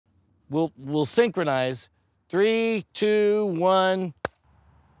we'll synchronize. 3, 2, 1.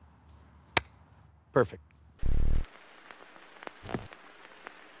 Perfect.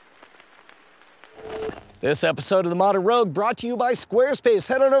 This episode of The Modern Rogue brought to you by Squarespace.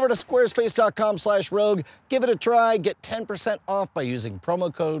 Head on over to squarespace.com/rogue. Give it a try. Get 10% off by using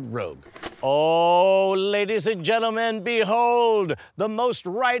promo code ROGUE. Oh, ladies and gentlemen, behold, the most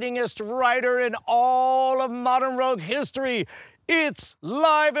writingest writer in all of Modern Rogue history. It's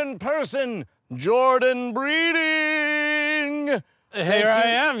live in person, Jordan Breeding. Here I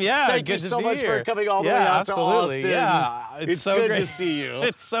am, yeah. Thank you so much for coming all the way out to Austin. Yeah, it's so good to see you.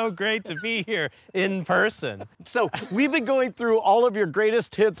 It's so great to be here in person. So we've been going through all of your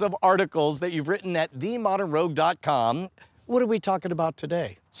greatest hits of articles that you've written at themodernrogue.com. What are we talking about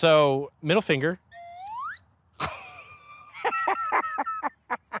today? So, middle finger.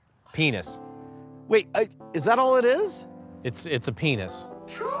 Penis. Wait, is that all it is? It's a penis.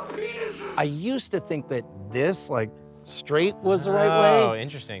 Penis. I used to think that this, like, straight was the right way. Oh,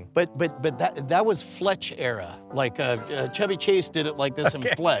 interesting. But that was Fletch era. Like Chevy Chase did it like this in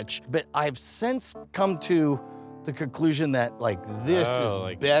Fletch. But I've since come to the conclusion that like this is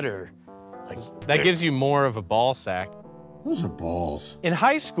better. Like, that gives you more of a ball sack. Those are balls. In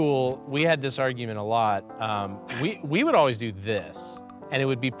high school, we had this argument a lot. We would always do this, and it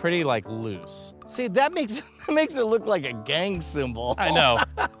would be pretty like loose. See, that makes it look like a gang symbol. I know,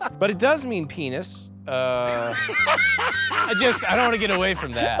 but it does mean penis. I don't want to get away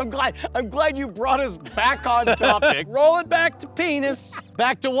from that. I'm glad you brought us back on topic. Roll it back to penis.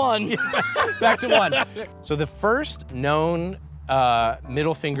 Back to one. Back to one. So the first known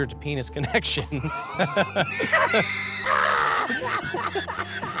middle finger to penis connection,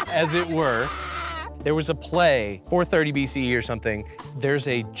 as it were, there was a play, 430 BCE or something. There's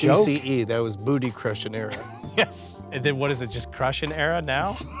a joke. BCE, that was booty crushing era. Yes. And then what is it, just crushing era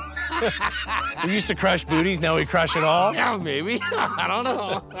now? We used to crush booties, now we crush it all? Yeah, maybe. I don't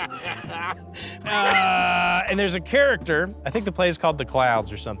know. And there's a character, I think the play is called The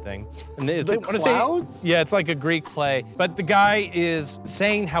Clouds or something. And The Clouds? Yeah, it's like a Greek play. But the guy is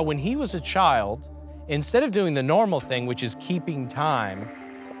saying how when he was a child, instead of doing the normal thing, which is keeping time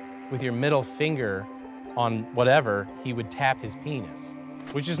with your middle finger on whatever, he would tap his penis.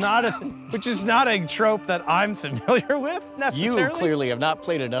 Which is not a trope that I'm familiar with, necessarily. You clearly have not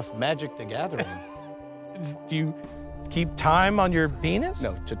played enough Magic the Gathering. Do you keep time on your penis?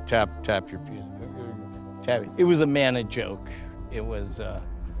 No, to tap your penis. Tap it. It was a mana joke. It was,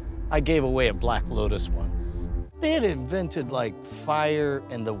 I gave away a Black Lotus once. They had invented like fire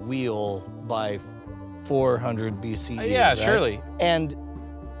and the wheel by 400 BCE. Yeah, right? surely. And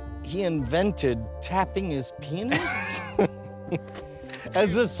he invented tapping his penis?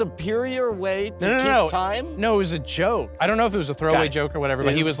 As a superior way to keep time? No, it was a joke. I don't know if it was a throwaway joke or whatever,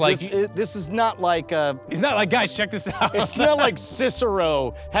 but he was like... This is not like a... He's not like, guys, check this out. It's not like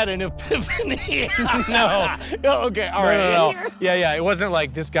Cicero had an epiphany. No. Okay, all right. No. Yeah, it wasn't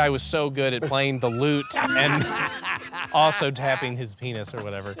like this guy was so good at playing the lute and also tapping his penis or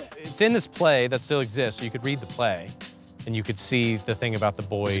whatever. It's in this play that still exists, so you could read the play, and you could see the thing about the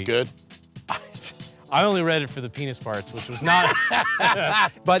boy. It's good. I only read it for the penis parts, which was not.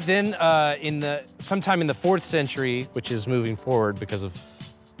 But then sometime in the 4th century, which is moving forward because of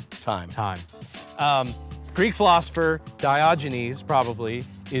time. Greek philosopher Diogenes probably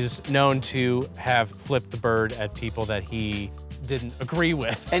is known to have flipped the bird at people that he didn't agree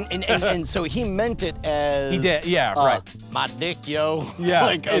with. And so he meant it as... He did, yeah, right. My dick, yo. Yeah,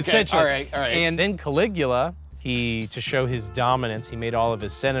 like, okay, essentially. All right. And then Caligula, to show his dominance, he made all of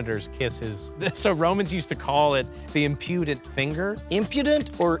his senators kiss his... So Romans used to call it the impudent finger.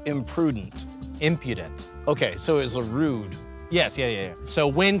 Impudent or imprudent? Impudent. Okay, so it was a rude. Yes, yeah. So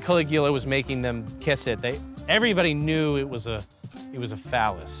when Caligula was making them kiss it, everybody knew it was a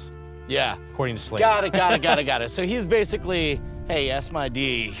phallus. Yeah. According to Slate. Got it. So he's basically, hey, that's my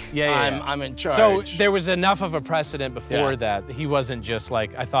D. Yeah. I'm in charge. So there was enough of a precedent before that. He wasn't just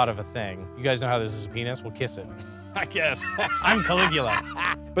like, I thought of a thing. You guys know how this is a penis? We'll kiss it. I guess. I'm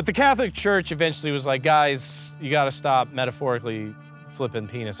Caligula. But the Catholic Church eventually was like, guys, you gotta stop metaphorically flipping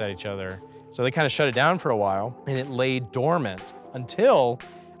penis at each other. So they kind of shut it down for a while, and it lay dormant until,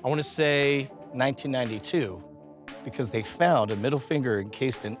 I want to say... 1992, because they found a middle finger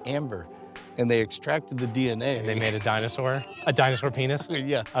encased in amber, and they extracted the DNA. And they made a dinosaur penis?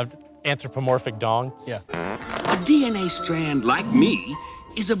 Yeah. An anthropomorphic dong? Yeah. A DNA strand, like me,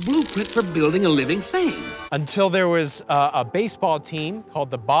 is a blueprint for building a living thing. Until there was a baseball team called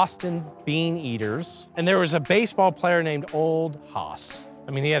the Boston Bean Eaters, and there was a baseball player named Old Hoss.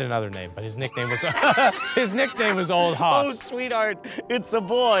 I mean, he had another name, but his nickname was his nickname was Old Hoss. Oh, sweetheart, it's a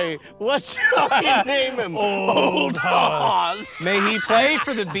boy. What shall we name him? Old Hoss. May he play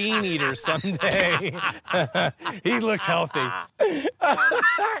for the Bean Eater someday. He looks healthy.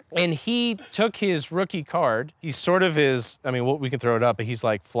 And he took his rookie card. He's sort of his, I mean, we can throw it up, but he's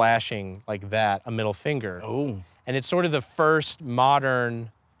like flashing like that, a middle finger. Oh. And it's sort of the first modern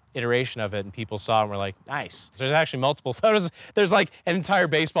iteration of it, and people saw it and were like, nice. There's actually multiple photos. There's like an entire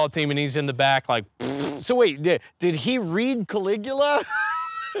baseball team, and he's in the back like, So wait, did he read Caligula?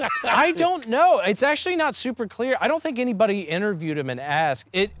 I don't know. It's actually not super clear. I don't think anybody interviewed him and asked.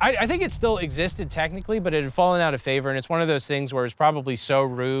 I think it still existed technically, but it had fallen out of favor, and it's one of those things where it's probably so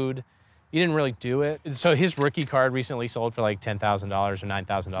rude, you didn't really do it. So his rookie card recently sold for like $10,000 or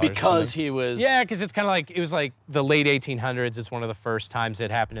 $9,000. Because he was... Yeah, because it's kind of like, it was like the late 1800s. It's one of the first times it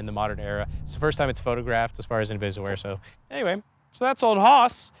happened in the modern era. It's the first time it's photographed as far as anybody's aware. So anyway, so that's Old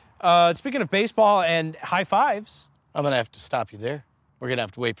Hoss. Speaking of baseball and high fives. I'm gonna have to stop you there. We're gonna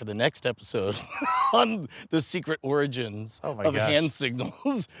have to wait for the next episode on the secret origins of hand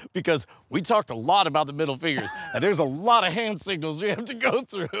signals, because we talked a lot about the middle fingers, and there's a lot of hand signals we have to go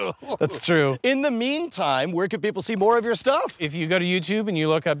through. That's true. In the meantime, where can people see more of your stuff? If you go to YouTube and you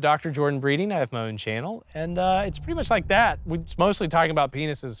look up Dr. Jordan Breeding, I have my own channel, and it's pretty much like that. We're mostly talking about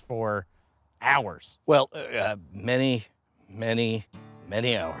penises for hours. Well, many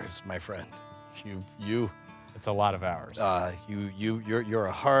hours, my friend. It's a lot of hours. You're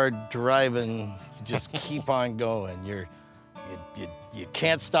a hard driving. You just keep on going. You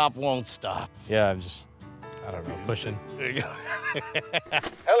can't stop, won't stop. Yeah, I'm just, I don't know, pushing. There you go.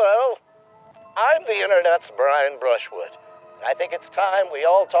 Hello, I'm the internet's Brian Brushwood. I think it's time we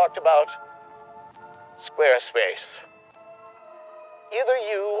all talked about Squarespace. Either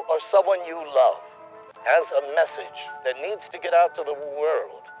you or someone you love has a message that needs to get out to the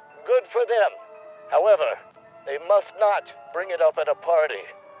world. Good for them. However, they must not bring it up at a party.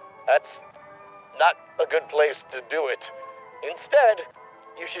 That's not a good place to do it. Instead,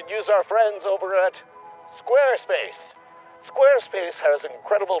 you should use our friends over at Squarespace. Squarespace has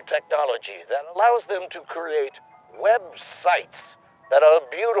incredible technology that allows them to create websites that are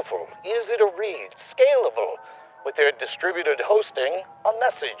beautiful, easy to read, scalable. With their distributed hosting, a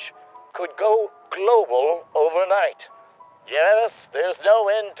message could go global overnight. Yes, there's no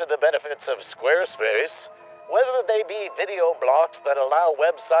end to the benefits of Squarespace. Whether they be video blocks that allow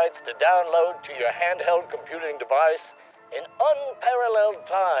websites to download to your handheld computing device in unparalleled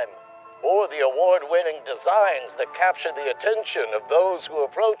time, or the award-winning designs that capture the attention of those who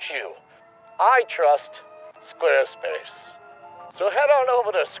approach you, I trust Squarespace. So head on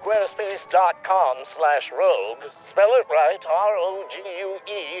over to squarespace.com/rogue, spell it right,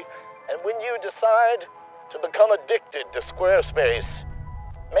 R-O-G-U-E, and when you decide to become addicted to Squarespace,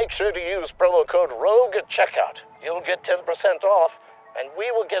 make sure to use promo code ROGUE at checkout. You'll get 10% off, and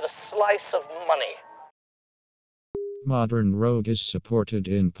we will get a slice of money. Modern Rogue is supported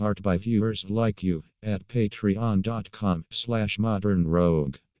in part by viewers like you at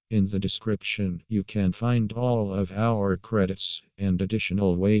patreon.com/modernrogue. In the description, you can find all of our credits and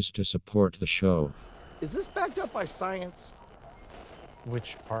additional ways to support the show. Is this backed up by science?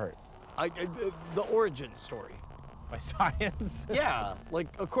 Which part? The origin story. By science? Yeah, like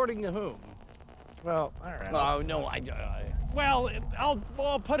according to whom? Well, all right. Oh, no, Well,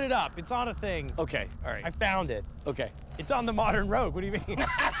 I'll put it up. It's on a thing. Okay, all right. I found it. Okay. It's on the Modern Rogue. What do you mean?